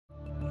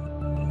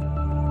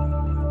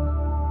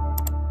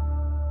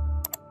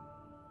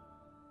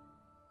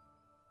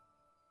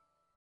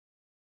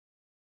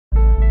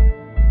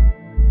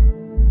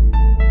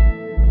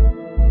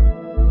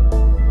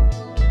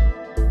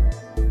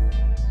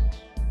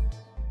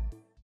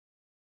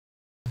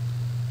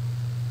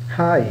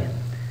Hi,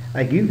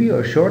 I give you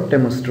a short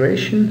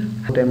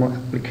demonstration demo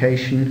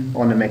application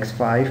on a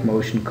MACS5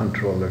 motion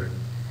controller.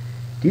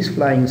 This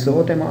flying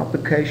saw demo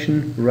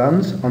application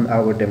runs on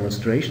our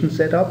demonstration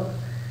setup,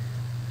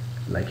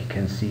 like you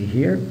can see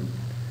here,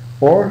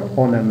 or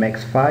on a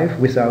MACS5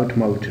 without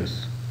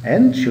motors,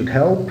 and should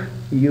help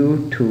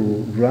you to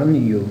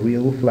run your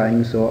real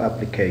flying saw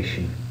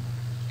application.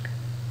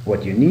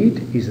 What you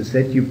need is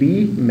a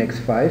ZUB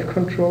MACS5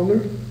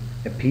 controller,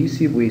 a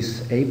PC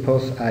with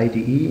APOSS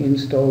IDE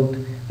installed,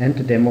 and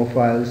the demo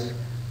files,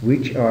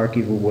 which are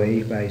given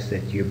away by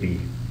ZUB.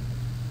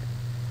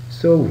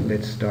 So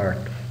let's start.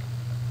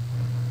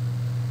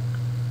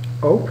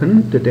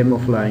 Open the demo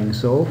flying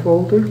saw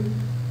folder.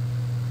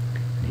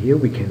 Here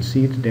we can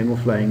see the demo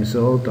flying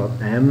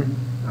saw.m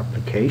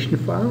application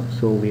file,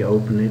 so we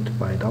open it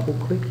by double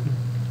clicking.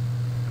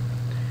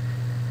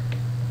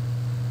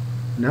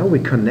 Now we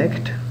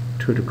connect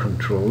to the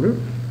controller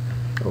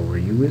over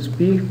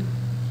USB,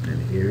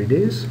 and here it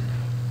is,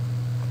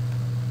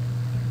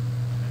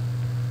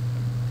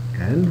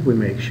 and we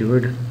make sure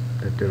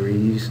that there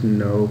is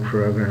no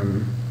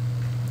program,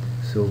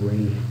 so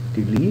we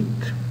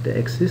delete the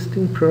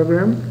existing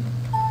program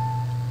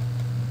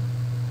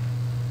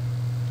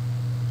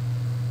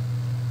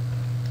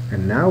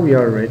and now we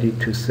are ready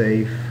to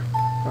save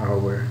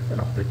our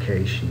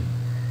application.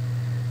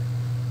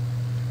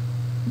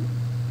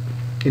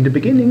 In the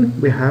beginning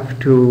we have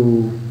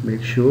to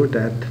make sure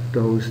that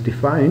those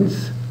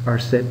defines are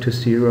set to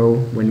 0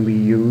 when we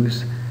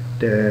use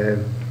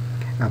the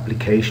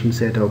application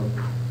setup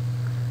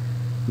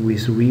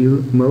with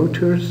real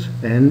motors,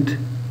 and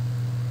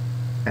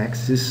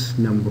axis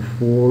number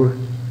 4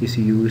 is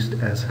used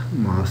as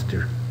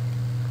master.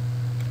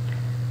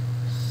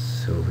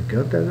 So we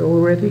got that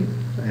already,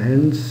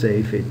 and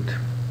save it.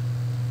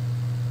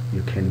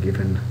 You can give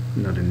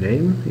another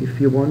name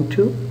if you want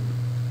to.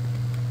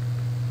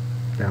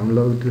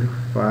 Download the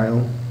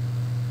file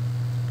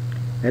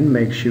and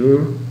make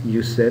sure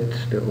you set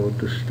the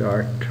auto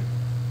start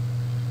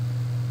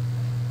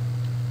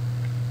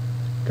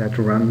that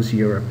runs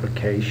your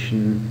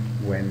application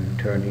when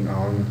turning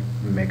on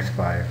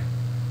MACS5,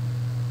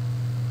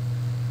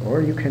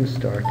 or you can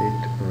start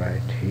it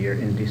right here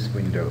in this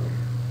window.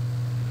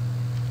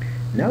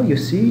 Now you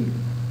see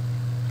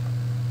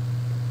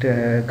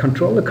the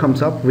controller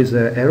comes up with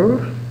an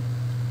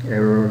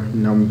error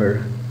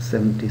number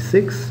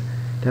 76.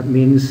 That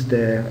means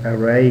the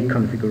array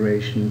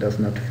configuration does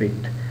not fit.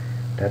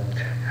 That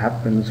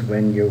happens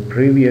when your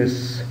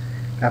previous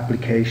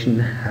application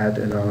had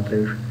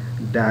another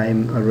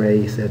dime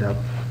array set up.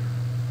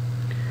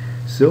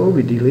 So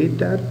we delete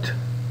that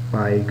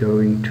by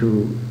going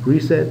to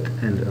reset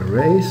and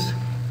arrays.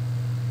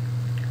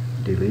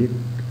 Delete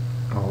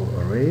all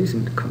arrays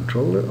in the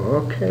controller,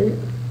 OK,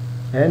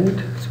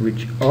 and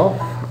switch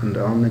off and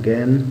on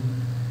again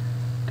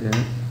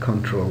the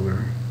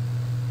controller.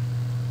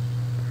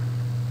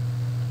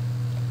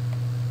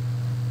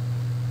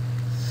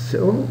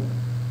 So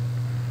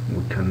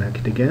we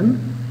connect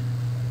again.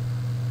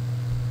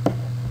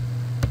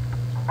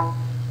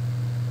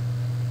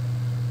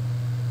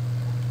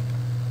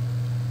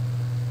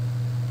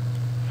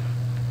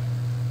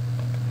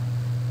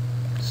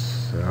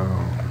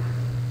 So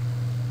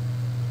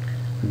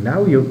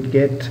now you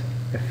get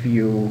a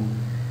few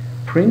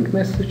print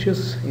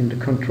messages in the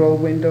control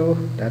window.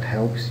 That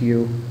helps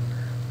you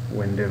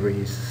when there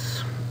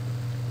is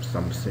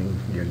something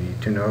you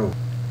need to know.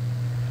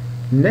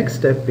 Next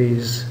step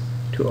is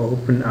to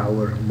open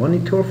our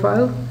monitor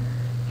file.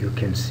 You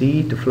can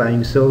see the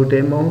flying saw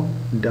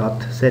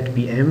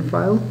demo.zpm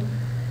file,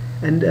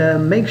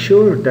 and make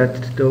sure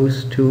that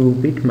those two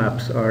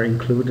bitmaps are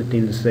included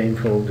in the same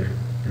folder,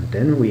 and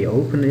then we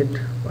open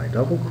it by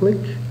double click.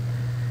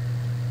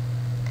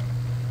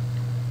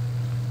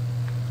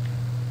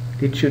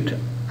 It should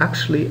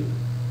actually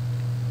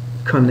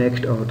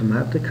connect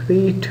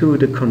automatically to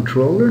the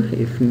controller.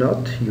 If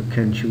not, you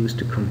can choose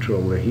the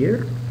controller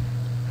here.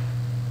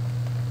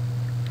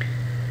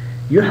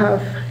 You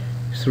have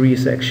 3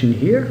 sections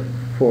here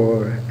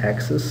for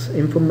access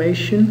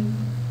information,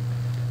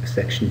 a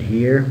section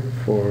here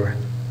for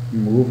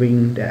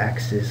moving the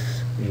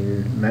axis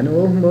in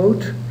manual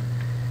mode,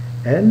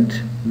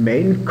 and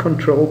main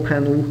control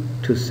panel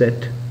to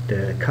set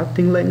the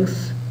cutting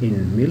length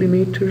in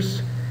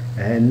millimeters,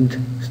 and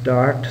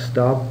start,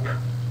 stop,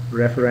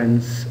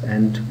 reference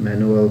and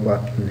manual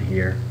button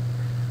here.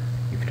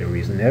 If there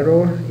is an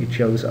error, it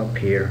shows up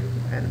here,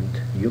 and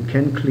you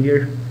can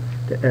clear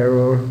the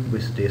error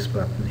with this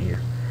button here.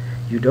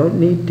 You don't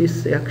need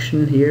this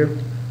section here.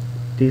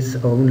 This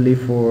only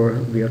for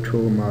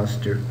virtual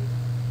master,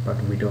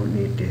 but we don't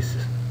need this.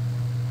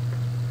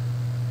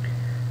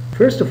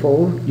 First of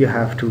all, you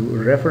have to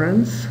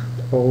reference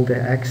all the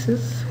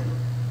axes.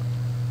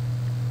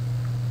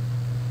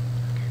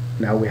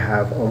 Now we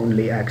have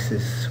only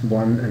axis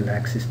 1 and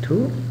axis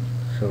 2,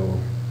 so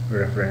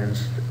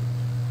reference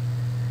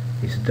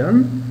is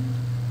done.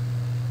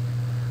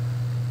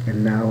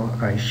 And now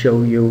I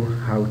show you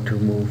how to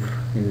move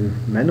in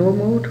manual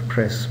mode.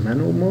 Press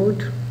manual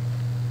mode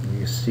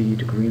You see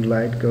the green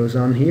light goes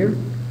on here.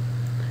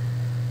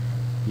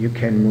 You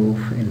can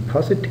move in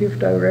positive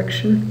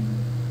direction,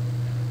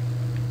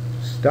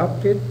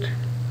 stop it,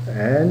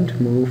 and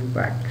move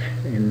back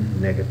in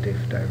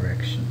negative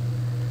direction.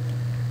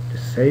 The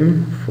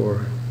same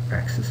for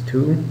axis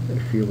 2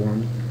 if you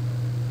want.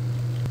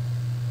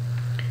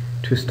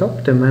 To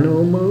stop the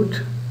manual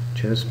mode,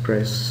 just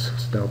press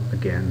stop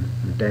again,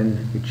 and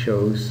then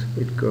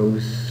it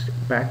goes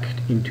back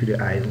into the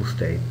idle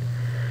state.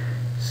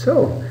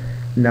 So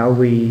now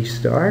we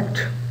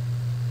start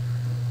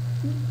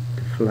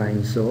the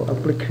flying saw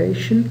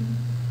application.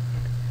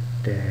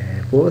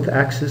 Both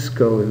axes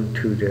go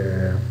to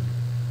the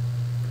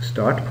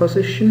start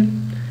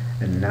position,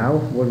 and now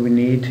what we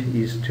need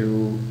is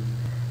to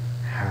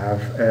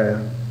have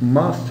a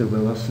master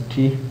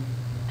velocity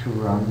to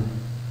run.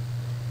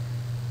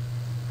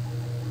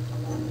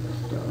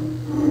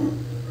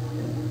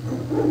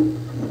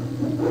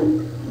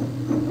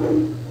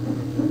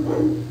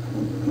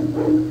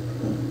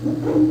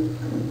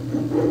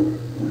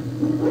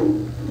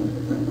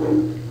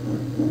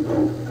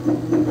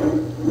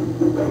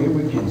 Here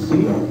we can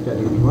see that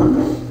it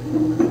runs.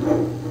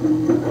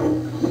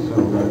 So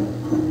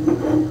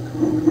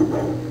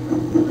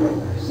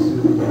as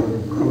soon as we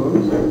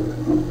close it,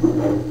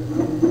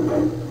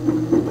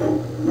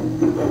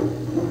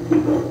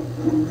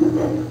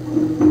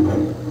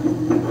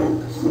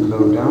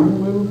 slow down a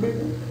little bit.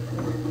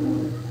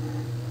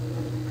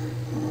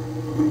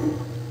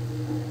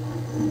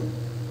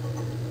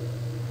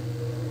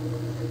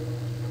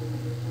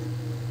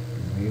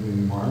 Maybe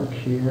mark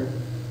here.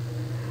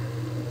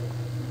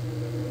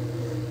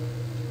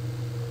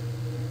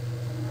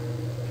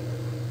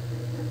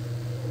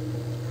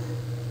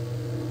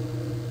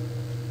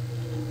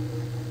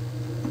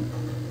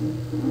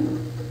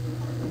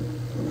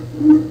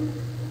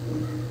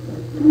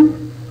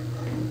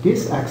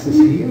 This axis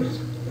here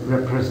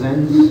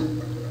represents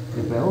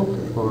the belt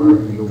or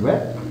your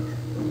web.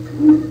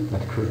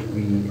 That could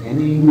be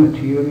any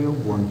material you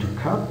want to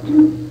cut.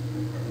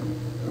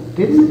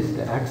 This is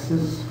the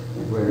axis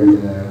where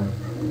the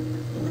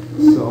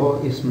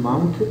saw is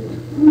mounted,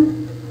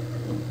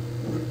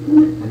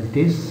 and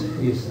this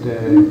is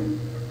the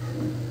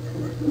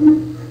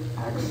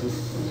axis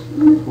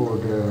for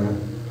the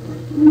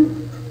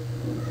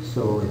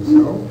saw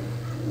itself.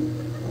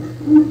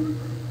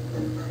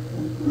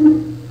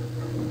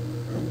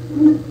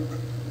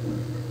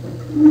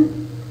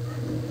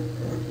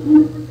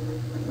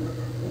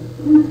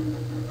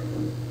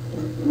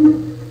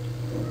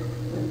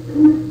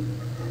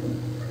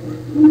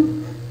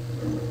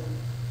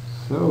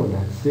 So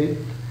that's it.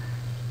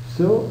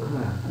 So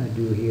I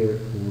do here a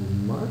little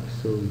mark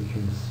so you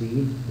can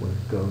see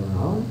what's going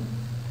on.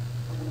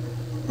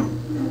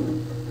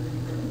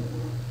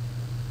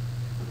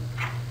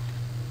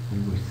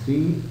 And we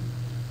see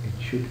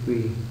it should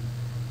be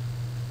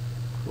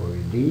for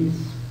these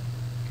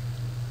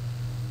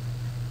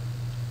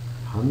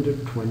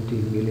 120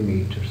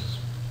 millimeters.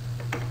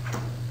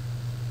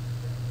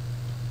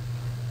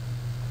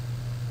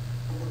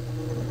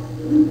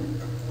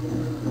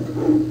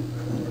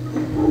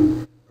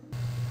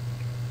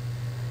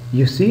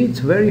 You see, it's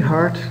very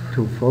hard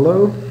to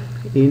follow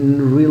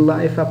in real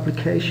life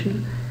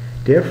application.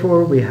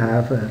 Therefore we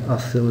have an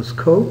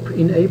oscilloscope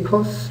in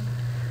APOSS.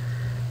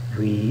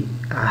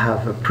 I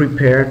have a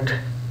prepared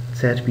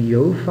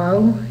ZBO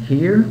file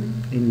here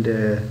in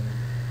the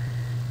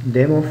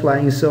demo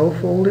flying saw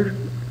folder.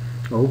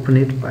 Open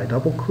it by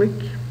double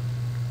click.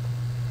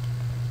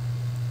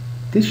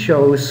 This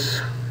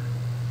shows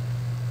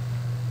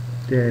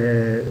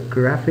the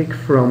graphic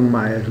from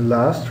my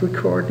last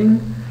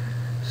recording.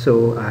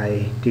 So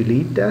I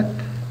delete that.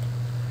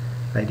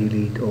 I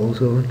delete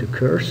also the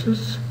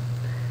cursors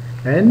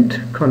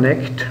and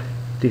connect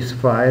this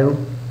file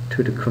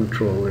to the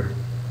controller.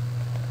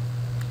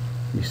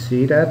 You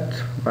see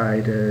that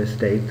by the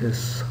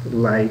status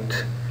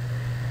light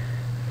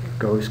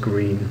goes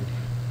green.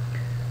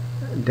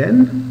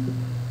 Then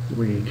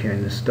we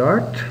can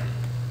start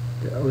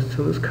the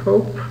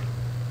oscilloscope,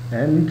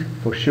 and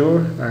for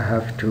sure I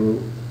have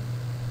to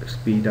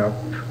speed up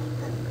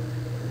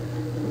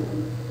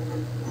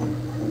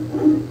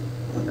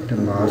the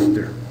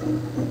master.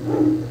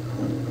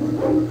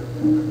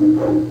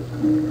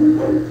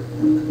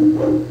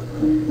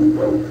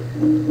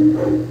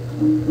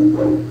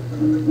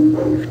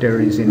 If there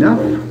is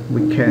enough,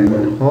 we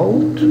can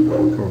hold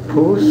or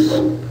pause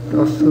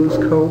the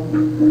oscilloscope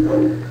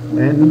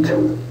and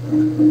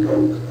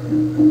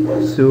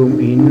zoom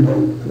in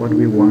what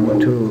we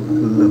want to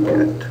look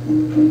at.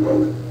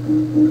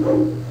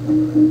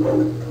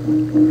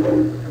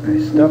 I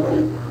stop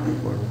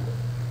for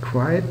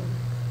quiet.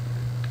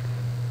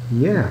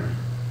 Yeah,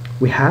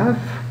 we have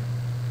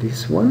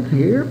this one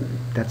here.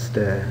 That's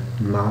the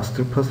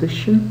master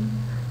position.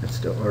 That's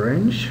the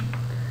orange.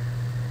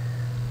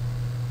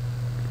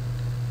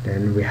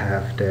 Then we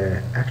have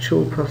the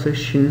actual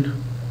position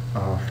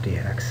of the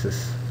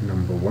axis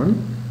number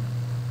 1.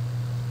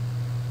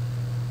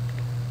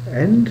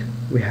 And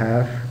we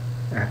have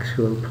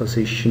actual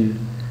position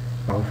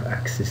of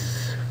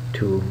axis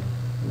 2,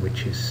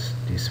 which is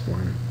this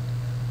one.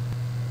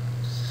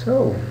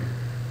 So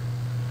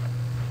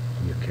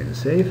you can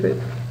save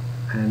it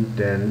and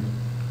then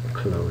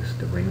close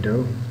the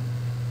window.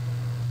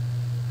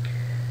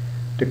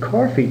 The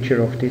core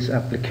feature of this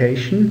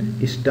application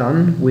is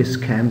done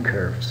with cam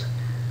curves.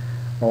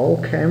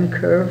 All cam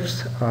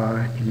curves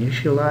are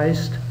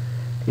initialized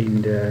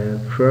in the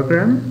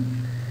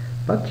program,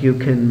 but you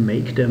can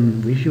make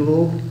them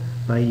visual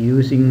by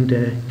using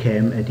the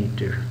cam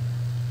editor.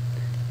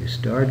 You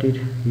start it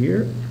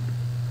here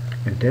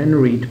and then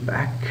read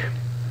back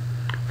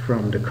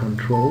from the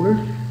controller.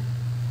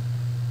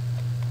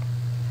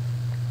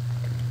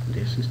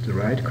 This is the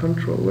right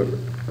controller.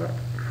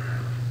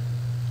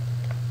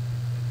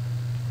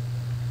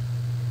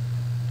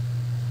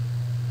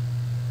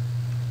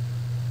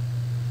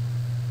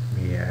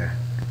 Yeah,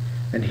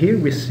 and here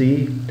we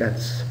see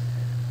that's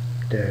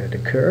the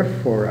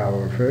curve for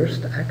our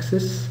first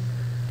axis,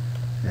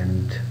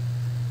 and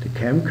the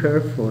cam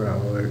curve for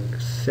our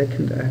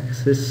second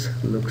axis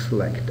looks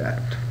like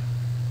that.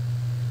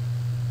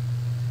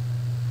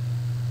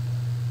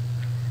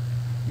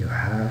 You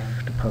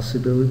have the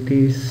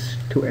possibilities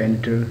to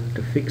enter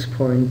the fixed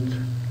point,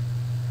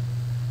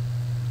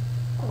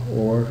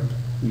 or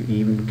you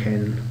even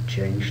can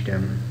change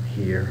them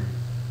here.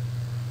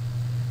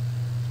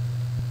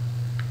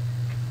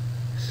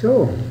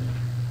 So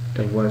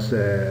that was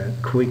a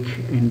quick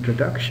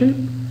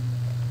introduction.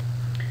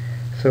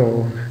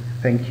 So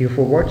thank you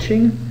for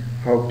watching.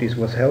 Hope this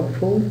was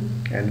helpful,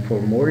 and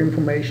for more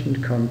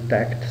information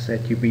contact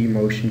ZUB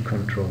Motion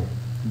Control.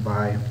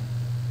 Bye.